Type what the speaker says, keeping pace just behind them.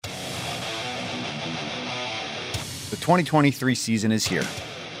The 2023 season is here,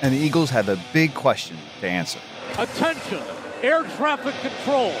 and the Eagles have a big question to answer. Attention, air traffic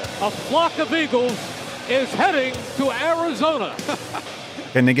control. A flock of eagles is heading to Arizona.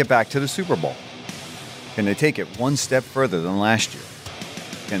 Can they get back to the Super Bowl? Can they take it one step further than last year?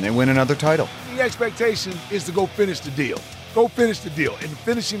 Can they win another title? The expectation is to go finish the deal. Go finish the deal. And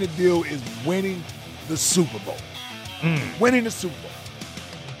finishing the deal is winning the Super Bowl. Winning the Super Bowl.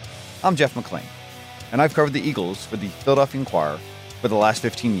 I'm Jeff McClain, and I've covered the Eagles for the Philadelphia Inquirer for the last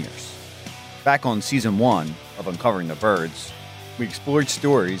 15 years. Back on Season 1 of Uncovering the Birds, we explored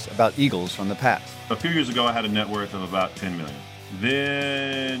stories about Eagles from the past. A few years ago, I had a net worth of about $10 million.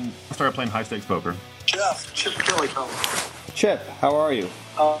 Then I started playing high-stakes poker. Jeff, Chip Kelly calling. Chip, how are you?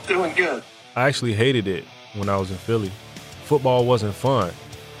 Doing good. I actually hated it when I was in Philly. Football wasn't fun.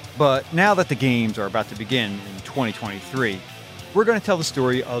 But now that the games are about to begin in 2023, we're going to tell the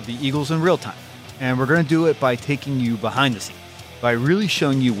story of the Eagles in real time. And we're going to do it by taking you behind the scenes, by really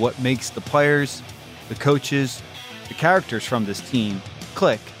showing you what makes the players, the coaches, the characters from this team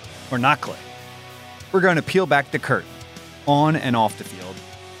click or not click. We're going to peel back the curtain on and off the field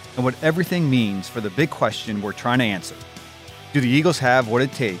and what everything means for the big question we're trying to answer. Do the Eagles have what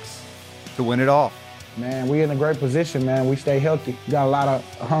it takes to win it all? Man, we're in a great position, man. We stay healthy. We got a lot of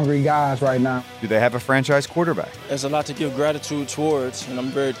hungry guys right now. Do they have a franchise quarterback? There's a lot to give gratitude towards, and I'm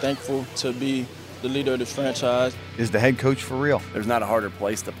very thankful to be the leader of this franchise. Is the head coach for real? There's not a harder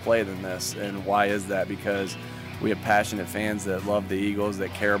place to play than this, and why is that? Because we have passionate fans that love the Eagles,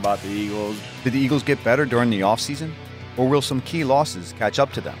 that care about the Eagles. Did the Eagles get better during the offseason, or will some key losses catch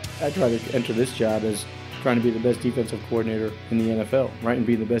up to them? I try to enter this job as trying to be the best defensive coordinator in the NFL, right, and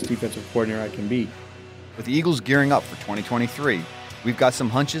be the best defensive coordinator I can be. With the Eagles gearing up for 2023, we've got some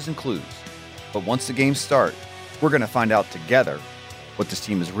hunches and clues. But once the games start, we're going to find out together what this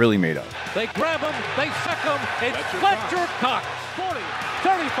team is really made of. They grab him, they sack him. It's Fletcher Cox. 40,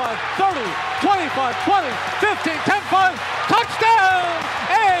 35, 30, 25, 20, 15, 10, 5. Touchdown!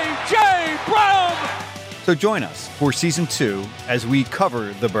 A.J. Brown! So join us for Season 2 as we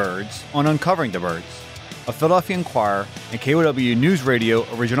cover the Birds on Uncovering the Birds, a Philadelphia Inquirer and KOW News Radio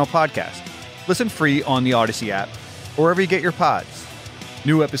original podcast. Listen free on the Odyssey app or wherever you get your pods.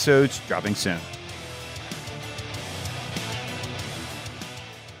 New episodes dropping soon.